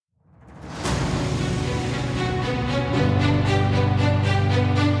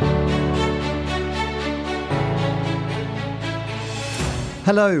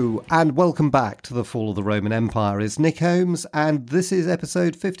Hello and welcome back to The Fall of the Roman Empire. It's Nick Holmes and this is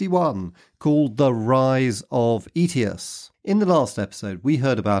episode 51 called The Rise of Aetius. In the last episode we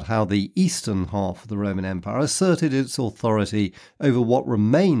heard about how the eastern half of the Roman Empire asserted its authority over what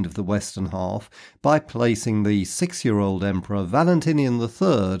remained of the western half by placing the 6-year-old emperor Valentinian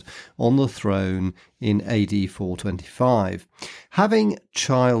III on the throne in AD 425. Having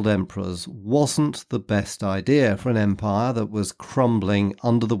child emperors wasn't the best idea for an empire that was crumbling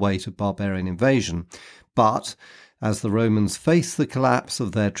under the weight of barbarian invasion, but as the Romans faced the collapse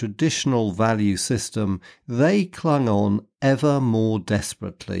of their traditional value system, they clung on ever more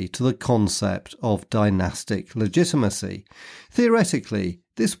desperately to the concept of dynastic legitimacy. Theoretically,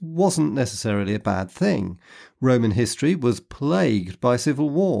 this wasn't necessarily a bad thing. Roman history was plagued by civil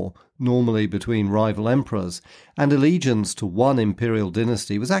war, normally between rival emperors, and allegiance to one imperial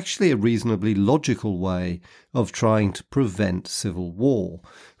dynasty was actually a reasonably logical way of trying to prevent civil war.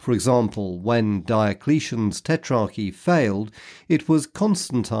 For example, when Diocletian's tetrarchy failed, it was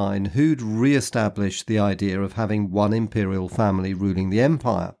Constantine who'd re-established the idea of having one imperial family ruling the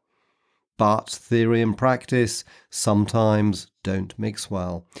empire. But theory and practice sometimes don't mix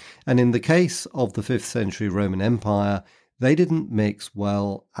well. And in the case of the 5th century Roman Empire, they didn't mix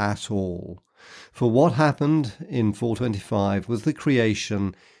well at all. For what happened in 425 was the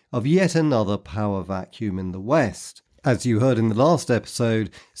creation of yet another power vacuum in the West. As you heard in the last episode,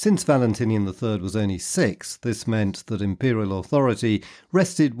 since Valentinian III was only 6, this meant that imperial authority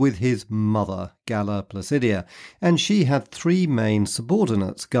rested with his mother, Galla Placidia, and she had 3 main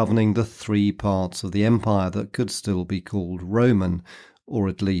subordinates governing the 3 parts of the empire that could still be called Roman, or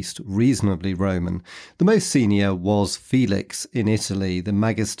at least reasonably Roman. The most senior was Felix in Italy, the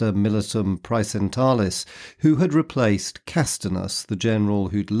Magister Militum Praesentalis, who had replaced Castinus, the general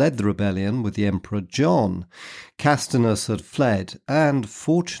who'd led the rebellion with the Emperor John. Castinus had fled, and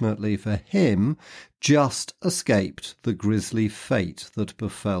fortunately for him, just escaped the grisly fate that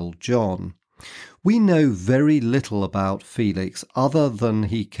befell John. We know very little about Felix other than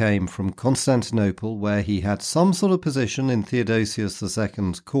he came from Constantinople, where he had some sort of position in Theodosius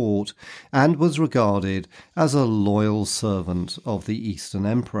II's court and was regarded as a loyal servant of the Eastern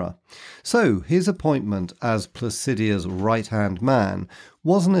Emperor. So his appointment as Placidia's right-hand man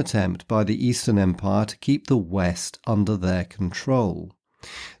was an attempt by the Eastern Empire to keep the West under their control.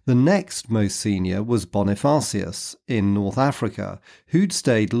 The next most senior was Bonifacius in North Africa, who'd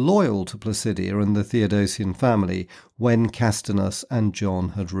stayed loyal to Placidia and the Theodosian family when Castinus and John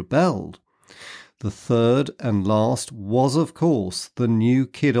had rebelled. The third and last was, of course, the new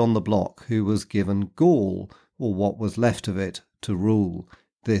kid on the block who was given Gaul, or what was left of it, to rule.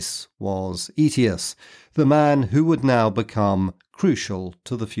 This was Aetius, the man who would now become crucial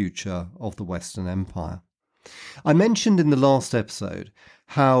to the future of the Western Empire. I mentioned in the last episode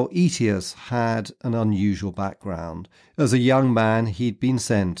how Aetius had an unusual background. As a young man, he'd been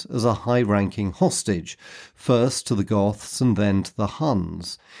sent as a high-ranking hostage, first to the Goths and then to the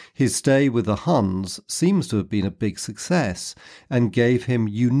Huns. His stay with the Huns seems to have been a big success and gave him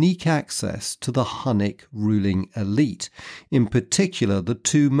unique access to the Hunnic ruling elite, in particular the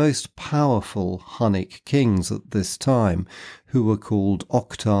 2 most powerful Hunnic kings at this time, who were called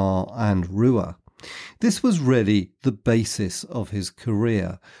Octar and Rua. This was really the basis of his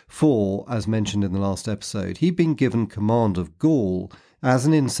career, for, as mentioned in the last episode, he'd been given command of Gaul as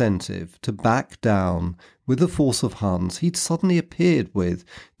an incentive to back down with the force of Huns he'd suddenly appeared with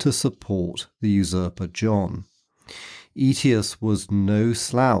to support the usurper John. Aetius was no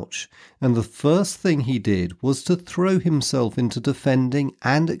slouch, and the first thing he did was to throw himself into defending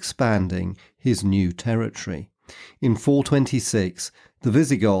and expanding his new territory. In 426, the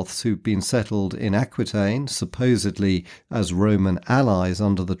Visigoths, who'd been settled in Aquitaine, supposedly as Roman allies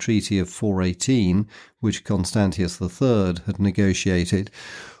under the Treaty of 418, which Constantius III had negotiated,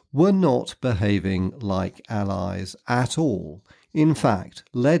 were not behaving like allies at all. In fact,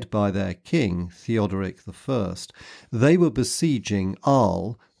 led by their king, Theodoric I, they were besieging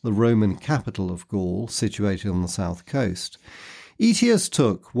Arles, the Roman capital of Gaul, situated on the south coast. Aetius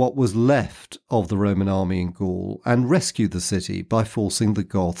took what was left of the Roman army in Gaul and rescued the city by forcing the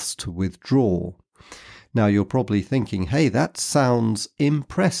Goths to withdraw. Now you're probably thinking, hey, that sounds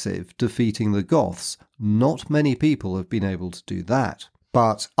impressive, defeating the Goths. Not many people have been able to do that.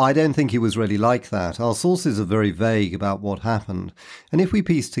 But I don't think he was really like that. Our sources are very vague about what happened, and if we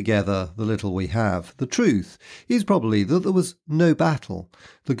piece together the little we have, the truth is probably that there was no battle.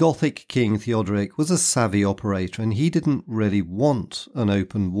 The Gothic king Theodoric was a savvy operator, and he didn't really want an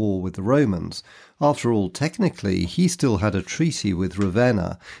open war with the Romans. After all, technically, he still had a treaty with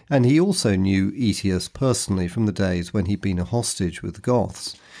Ravenna, and he also knew Aetius personally from the days when he'd been a hostage with the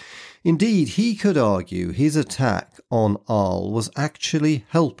Goths. Indeed, he could argue his attack on Arles was actually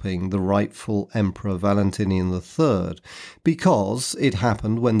helping the rightful Emperor Valentinian III, because it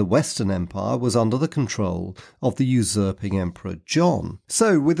happened when the Western Empire was under the control of the usurping Emperor John.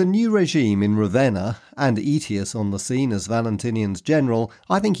 So, with a new regime in Ravenna and Aetius on the scene as Valentinian's general,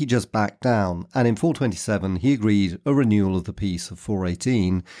 I think he just backed down, and in 427 he agreed a renewal of the peace of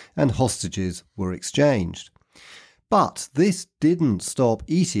 418, and hostages were exchanged. But this didn't stop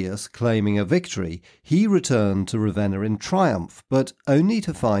Aetius claiming a victory. He returned to Ravenna in triumph, but only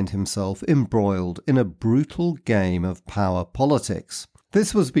to find himself embroiled in a brutal game of power politics.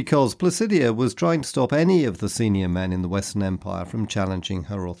 This was because Placidia was trying to stop any of the senior men in the Western Empire from challenging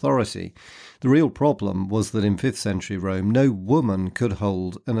her authority. The real problem was that in 5th century Rome, no woman could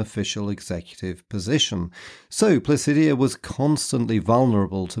hold an official executive position. So Placidia was constantly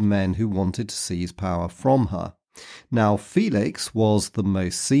vulnerable to men who wanted to seize power from her. Now, Felix was the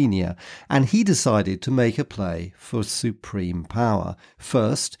most senior, and he decided to make a play for supreme power.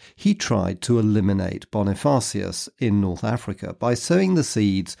 First, he tried to eliminate Bonifacius in North Africa by sowing the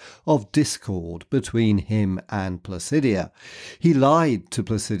seeds of discord between him and Placidia. He lied to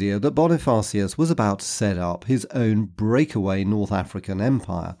Placidia that Bonifacius was about to set up his own breakaway North African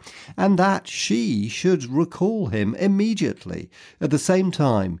empire, and that she should recall him immediately. At the same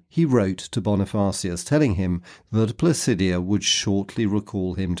time, he wrote to Bonifacius telling him that Placidia would shortly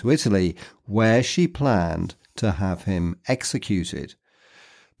recall him to Italy, where she planned to have him executed.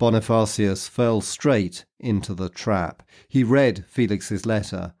 Bonifacius fell straight into the trap. He read Felix's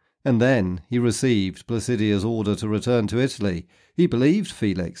letter, and then he received Placidia's order to return to Italy. He believed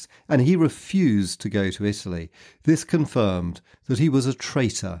Felix, and he refused to go to Italy. This confirmed that he was a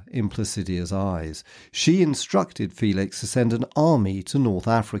traitor in Placidia's eyes. She instructed Felix to send an army to North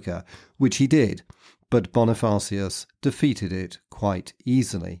Africa, which he did, but Bonifacius defeated it quite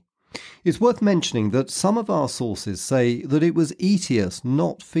easily. It's worth mentioning that some of our sources say that it was Aetius,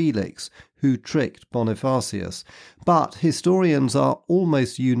 not Felix, who tricked Bonifacius, but historians are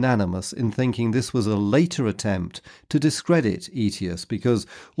almost unanimous in thinking this was a later attempt to discredit Aetius, because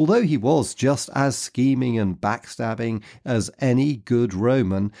although he was just as scheming and backstabbing as any good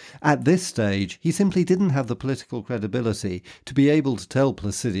Roman, at this stage he simply didn't have the political credibility to be able to tell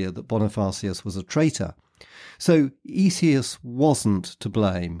Placidia that Bonifacius was a traitor. So Aetius wasn't to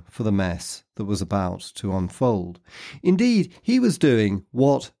blame for the mess that was about to unfold. Indeed, he was doing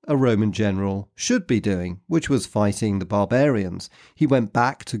what a Roman general should be doing, which was fighting the barbarians. He went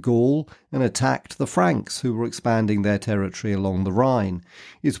back to Gaul and attacked the Franks, who were expanding their territory along the Rhine.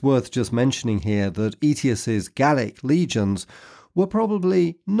 It's worth just mentioning here that Aetius's Gallic legions were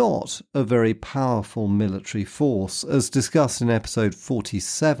probably not a very powerful military force. As discussed in episode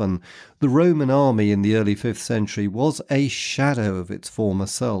 47, the Roman army in the early 5th century was a shadow of its former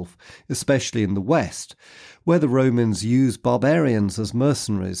self, especially in the West, where the Romans used barbarians as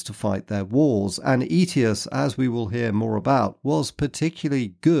mercenaries to fight their wars, and Aetius, as we will hear more about, was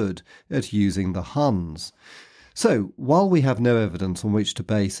particularly good at using the Huns. So, while we have no evidence on which to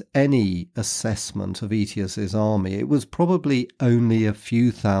base any assessment of Aetius's army, it was probably only a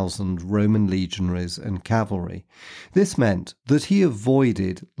few thousand Roman legionaries and cavalry. This meant that he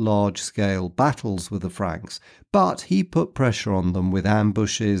avoided large-scale battles with the Franks, but he put pressure on them with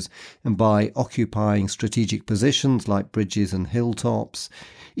ambushes and by occupying strategic positions like bridges and hilltops.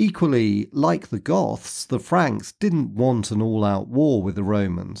 Equally, like the Goths, the Franks didn't want an all-out war with the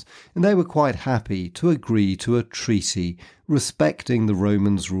Romans, and they were quite happy to agree to a treaty respecting the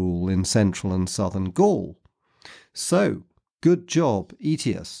Romans' rule in central and southern Gaul. So, good job,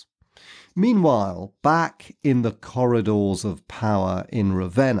 Aetius. Meanwhile, back in the corridors of power in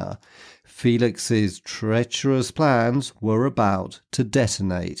Ravenna, Felix's treacherous plans were about to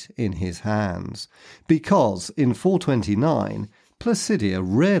detonate in his hands, because in 429, Placidia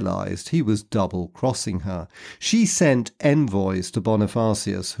realized he was double-crossing her. She sent envoys to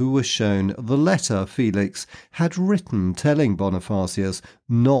Bonifacius who were shown the letter Felix had written telling Bonifacius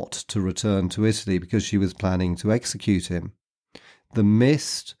not to return to Italy because she was planning to execute him. The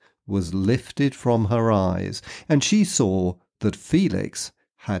mist was lifted from her eyes, and she saw that Felix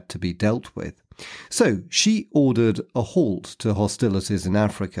had to be dealt with. So she ordered a halt to hostilities in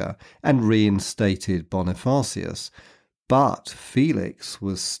Africa and reinstated Bonifacius. But Felix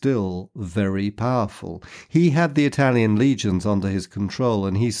was still very powerful. He had the Italian legions under his control,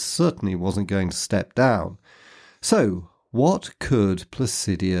 and he certainly wasn't going to step down. So, what could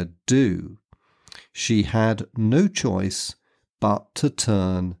Placidia do? She had no choice but to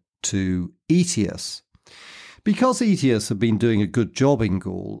turn to Aetius. Because Aetius had been doing a good job in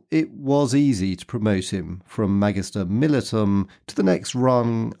Gaul, it was easy to promote him from Magister Militum to the next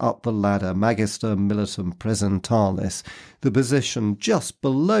rung up the ladder, Magister Militum Presentalis, the position just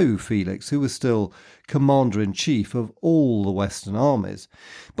below Felix, who was still commander-in-chief of all the Western armies.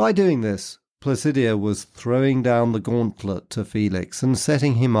 By doing this, Placidia was throwing down the gauntlet to Felix and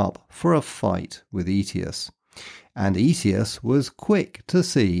setting him up for a fight with Aetius. And Aetius was quick to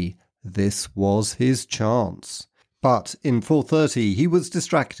see this was his chance. But in 430 he was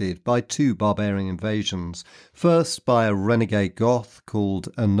distracted by two barbarian invasions. First by a renegade Goth called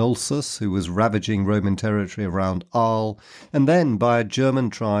Anulsus, who was ravaging Roman territory around Arles, and then by a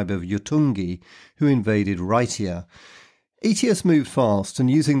German tribe of Jutungi, who invaded Rhaetia. Aetius moved fast, and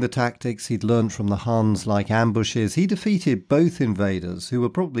using the tactics he'd learnt from the Huns like ambushes, he defeated both invaders, who were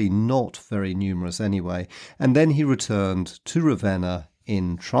probably not very numerous anyway, and then he returned to Ravenna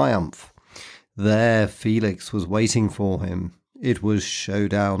in triumph. There Felix was waiting for him. It was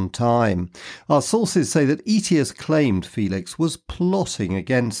showdown time. Our sources say that Aetius claimed Felix was plotting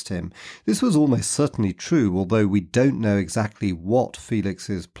against him. This was almost certainly true, although we don't know exactly what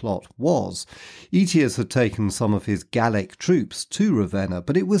Felix's plot was. Aetius had taken some of his Gallic troops to Ravenna,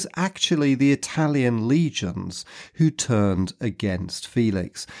 but it was actually the Italian legions who turned against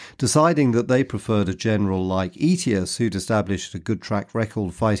Felix, deciding that they preferred a general like Aetius, who'd established a good track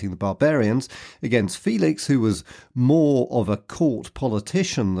record fighting the barbarians, against Felix, who was more of a court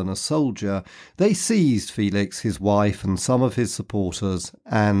politician than a soldier. They seized Felix, his wife, and some of his supporters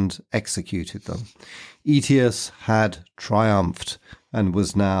and executed them. Aetius had triumphed and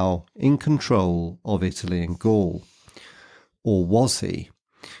was now in control of Italy and Gaul. Or was he?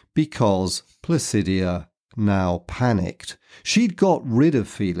 Because Placidia now panicked. She'd got rid of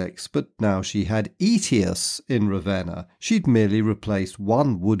Felix, but now she had Aetius in Ravenna. She'd merely replaced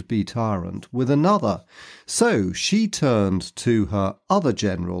one would-be tyrant with another. So she turned to her other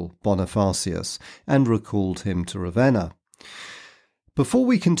general, Bonifacius, and recalled him to Ravenna. Before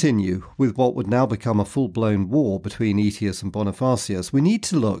we continue with what would now become a full-blown war between Aetius and Bonifacius, we need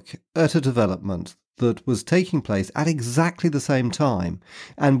to look at a development that was taking place at exactly the same time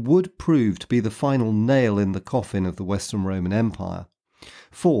and would prove to be the final nail in the coffin of the Western Roman Empire.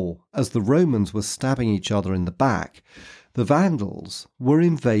 For, as the Romans were stabbing each other in the back, the Vandals were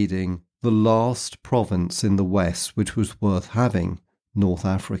invading the last province in the west which was worth having, North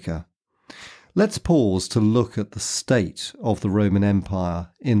Africa. Let's pause to look at the state of the Roman Empire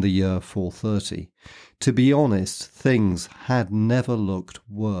in the year 430. To be honest, things had never looked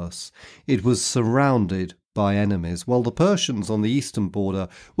worse. It was surrounded by enemies, while the Persians on the eastern border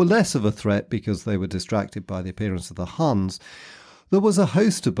were less of a threat because they were distracted by the appearance of the Huns. There was a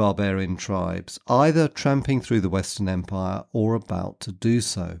host of barbarian tribes, either tramping through the Western Empire or about to do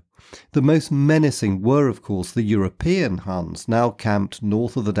so. The most menacing were, of course, the European Huns, now camped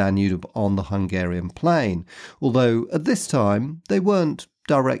north of the Danube on the Hungarian plain, although at this time they weren't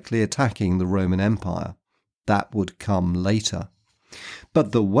directly attacking the Roman Empire. That would come later.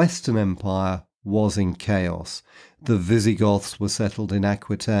 But the Western Empire was in chaos. The Visigoths were settled in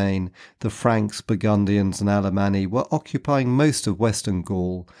Aquitaine, the Franks, Burgundians and Alemanni were occupying most of Western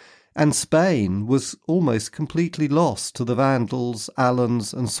Gaul, and Spain was almost completely lost to the Vandals,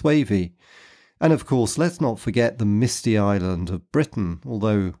 Alans and Suevi. And of course, let's not forget the misty island of Britain,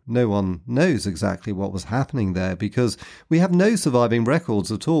 although no one knows exactly what was happening there because we have no surviving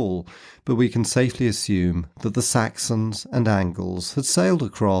records at all, but we can safely assume that the Saxons and Angles had sailed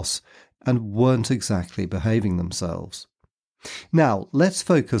across and weren't exactly behaving themselves. Now, let's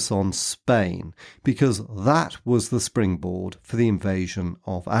focus on Spain, because that was the springboard for the invasion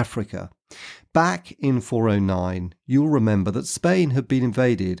of Africa. Back in 409, you'll remember that Spain had been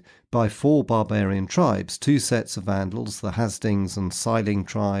invaded by 4 barbarian tribes, 2 sets of Vandals, the Hastings and Siling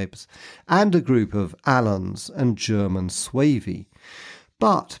tribes, and a group of Alans and German Suevi.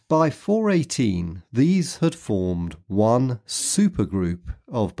 But by 418, these had formed one supergroup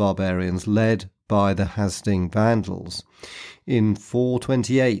of barbarians led by the Hasting Vandals. In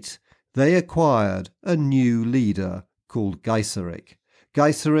 428, they acquired a new leader called Gaiseric.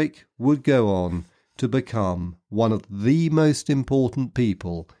 Gaiseric would go on to become one of the most important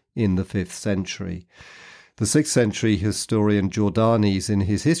people in the 5th century. The 6th century historian Jordanes, in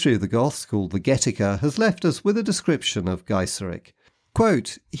his History of the Goths called the Getica, has left us with a description of Gaiseric.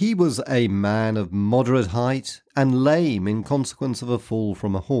 Quote, "He was a man of moderate height and lame in consequence of a fall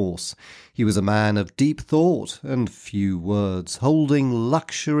from a horse. He was a man of deep thought and few words, holding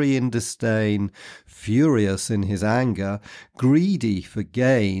luxury in disdain, furious in his anger, greedy for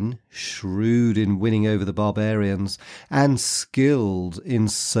gain, shrewd in winning over the barbarians, and skilled in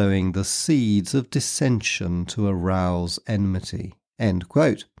sowing the seeds of dissension to arouse enmity." End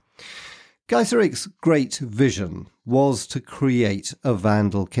quote. Geiseric's great vision was to create a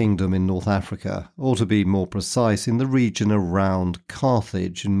Vandal kingdom in North Africa, or to be more precise, in the region around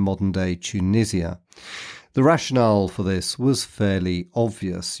Carthage in modern-day Tunisia. The rationale for this was fairly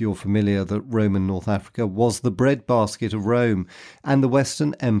obvious. You're familiar that Roman North Africa was the breadbasket of Rome and the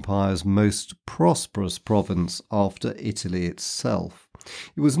Western Empire's most prosperous province after Italy itself.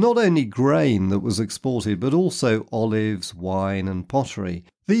 It was not only grain that was exported, but also olives, wine and pottery.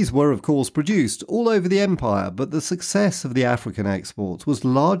 These were, of course, produced all over the empire, but the success of the African exports was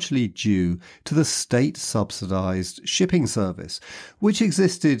largely due to the state-subsidised shipping service, which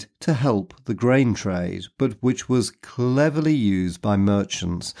existed to help the grain trade, but which was cleverly used by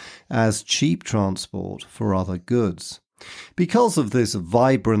merchants as cheap transport for other goods. Because of this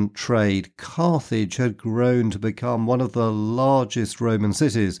vibrant trade, Carthage had grown to become one of the largest Roman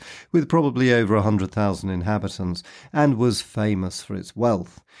cities, with probably over 100,000 inhabitants, and was famous for its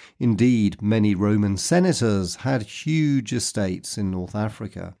wealth. Indeed, many Roman senators had huge estates in North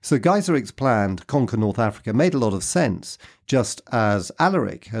Africa. So Geiseric's plan to conquer North Africa made a lot of sense, just as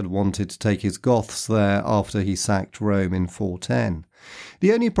Alaric had wanted to take his Goths there after he sacked Rome in 410.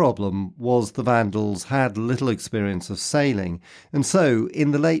 The only problem was the Vandals had little experience of sailing, and so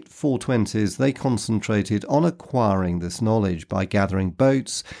in the late 420s they concentrated on acquiring this knowledge by gathering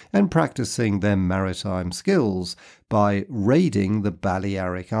boats and practicing their maritime skills by raiding the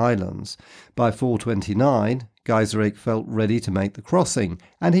Balearic Islands. By 429, Gaiseric felt ready to make the crossing,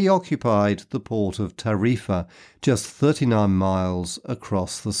 and he occupied the port of Tarifa, just 39 miles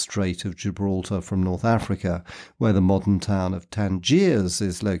across the Strait of Gibraltar from North Africa, where the modern town of Tangiers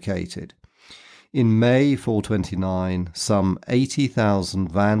is located. In May 429, some 80,000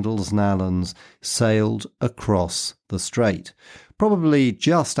 Vandals and Alans sailed across the strait, probably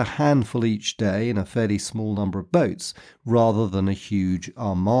just a handful each day in a fairly small number of boats, rather than a huge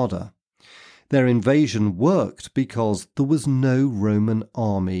armada. Their invasion worked because there was no Roman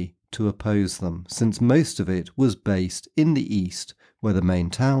army to oppose them, since most of it was based in the east, where the main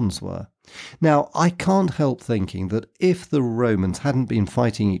towns were. Now, I can't help thinking that if the Romans hadn't been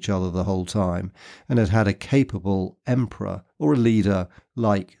fighting each other the whole time, and had had a capable emperor or a leader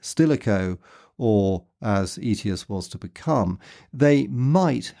like Stilicho, or as Aetius was to become, they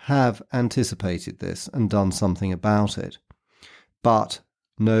might have anticipated this and done something about it. But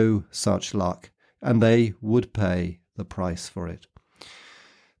no such luck, and they would pay the price for it.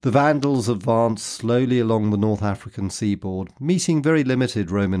 The Vandals advanced slowly along the North African seaboard, meeting very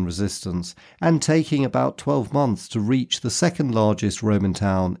limited Roman resistance, and taking about 12 months to reach the second largest Roman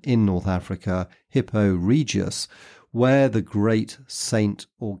town in North Africa, Hippo Regius, where the great Saint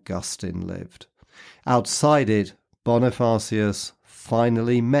Augustine lived. Outside it, Bonifacius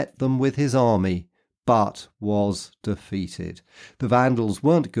finally met them with his army, but was defeated. The Vandals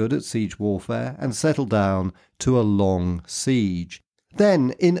weren't good at siege warfare and settled down to a long siege.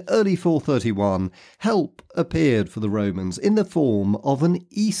 Then, in early 431, help appeared for the Romans in the form of an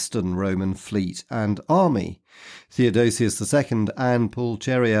Eastern Roman fleet and army. Theodosius II and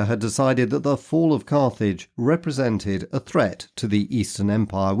Pulcheria had decided that the fall of Carthage represented a threat to the Eastern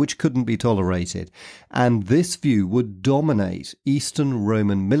Empire which couldn't be tolerated, and this view would dominate Eastern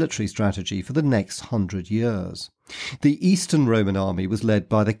Roman military strategy for the next 100 years. The Eastern Roman army was led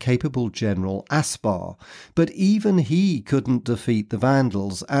by the capable general Aspar, but even he couldn't defeat the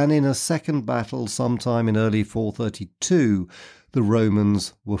Vandals, and in a second battle sometime in early 432, the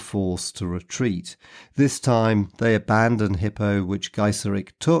Romans were forced to retreat. This time they abandoned Hippo, which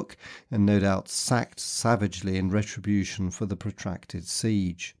Gaiseric took, and no doubt sacked savagely in retribution for the protracted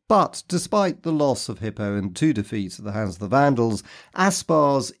siege. But despite the loss of Hippo and 2 defeats at the hands of the Vandals,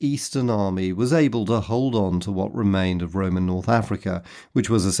 Aspar's eastern army was able to hold on to what remained of Roman North Africa, which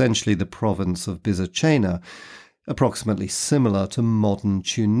was essentially the province of Byzacena, approximately similar to modern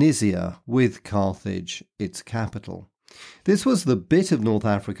Tunisia, with Carthage its capital. This was the bit of North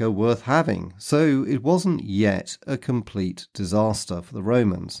Africa worth having, so it wasn't yet a complete disaster for the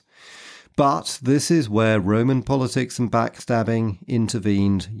Romans. But this is where Roman politics and backstabbing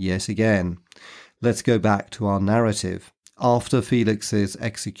intervened yet again. Let's go back to our narrative. after Felix's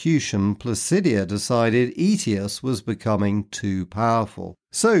execution, Placidia decided Aetius was becoming too powerful.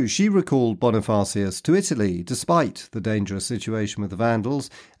 So she recalled Bonifacius to Italy, despite the dangerous situation with the Vandals,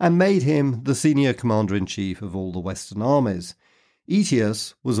 and made him the senior commander-in-chief of all the Western armies.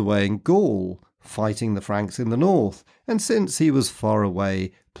 Aetius was away in Gaul, fighting the Franks in the north, and since he was far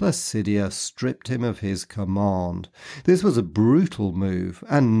away, Placidia stripped him of his command. This was a brutal move,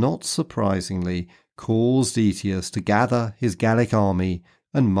 and not surprisingly, caused Aetius to gather his Gallic army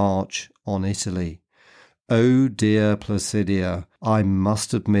and march on Italy. Oh dear Placidia, I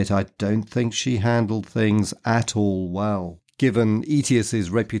must admit I don't think she handled things at all well. Given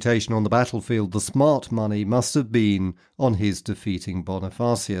Aetius's reputation on the battlefield, the smart money must have been on his defeating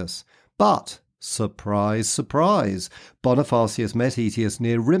Bonifacius. But surprise, surprise, Bonifacius met Aetius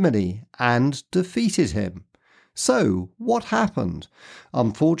near Rimini and defeated him. So, what happened?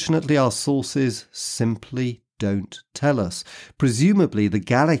 Unfortunately, our sources simply don't tell us. Presumably, the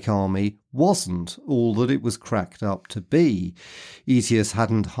Gallic army wasn't all that it was cracked up to be. Aetius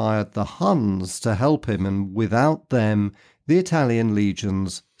hadn't hired the Huns to help him, and without them, the Italian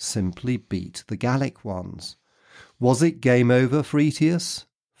legions simply beat the Gallic ones. Was it game over for Aetius?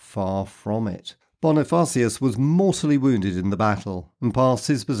 Far from it. Bonifacius was mortally wounded in the battle and passed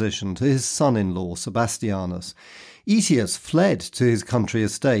his position to his son-in-law Sebastianus. Aetius fled to his country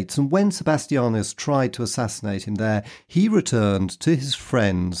estates, and when Sebastianus tried to assassinate him there, he returned to his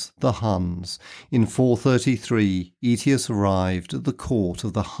friends, the Huns. In 433, Aetius arrived at the court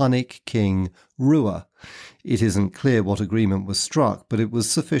of the Hunnic king Rua. It isn't clear what agreement was struck, but it was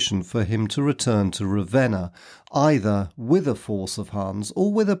sufficient for him to return to Ravenna, either with a force of Huns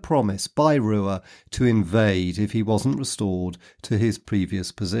or with a promise by Rua to invade if he wasn't restored to his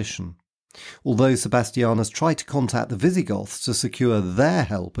previous position. Although Sebastianus tried to contact the Visigoths to secure their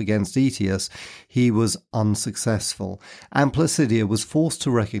help against Aetius, he was unsuccessful, and Placidia was forced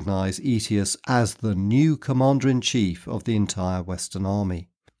to recognise Aetius as the new commander-in-chief of the entire Western army.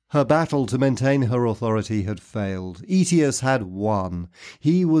 Her battle to maintain her authority had failed. Aetius had won.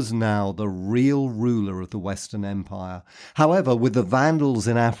 He was now the real ruler of the Western Empire. However, with the Vandals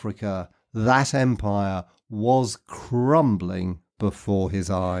in Africa, that empire was crumbling before his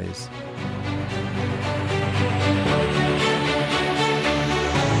eyes.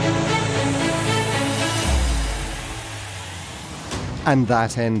 And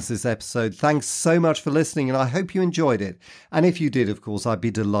that ends this episode. Thanks so much for listening, and I hope you enjoyed it. And if you did, of course, I'd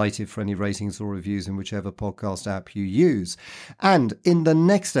be delighted for any ratings or reviews in whichever podcast app you use. And in the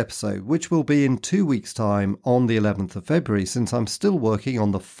next episode, which will be in 2 weeks' time on the 11th of February, since I'm still working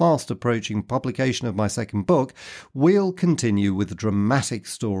on the fast approaching publication of my second book, we'll continue with the dramatic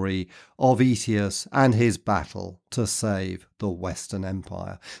story of Aetius and his battle to save the Western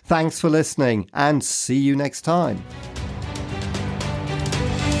Empire. Thanks for listening, and see you next time.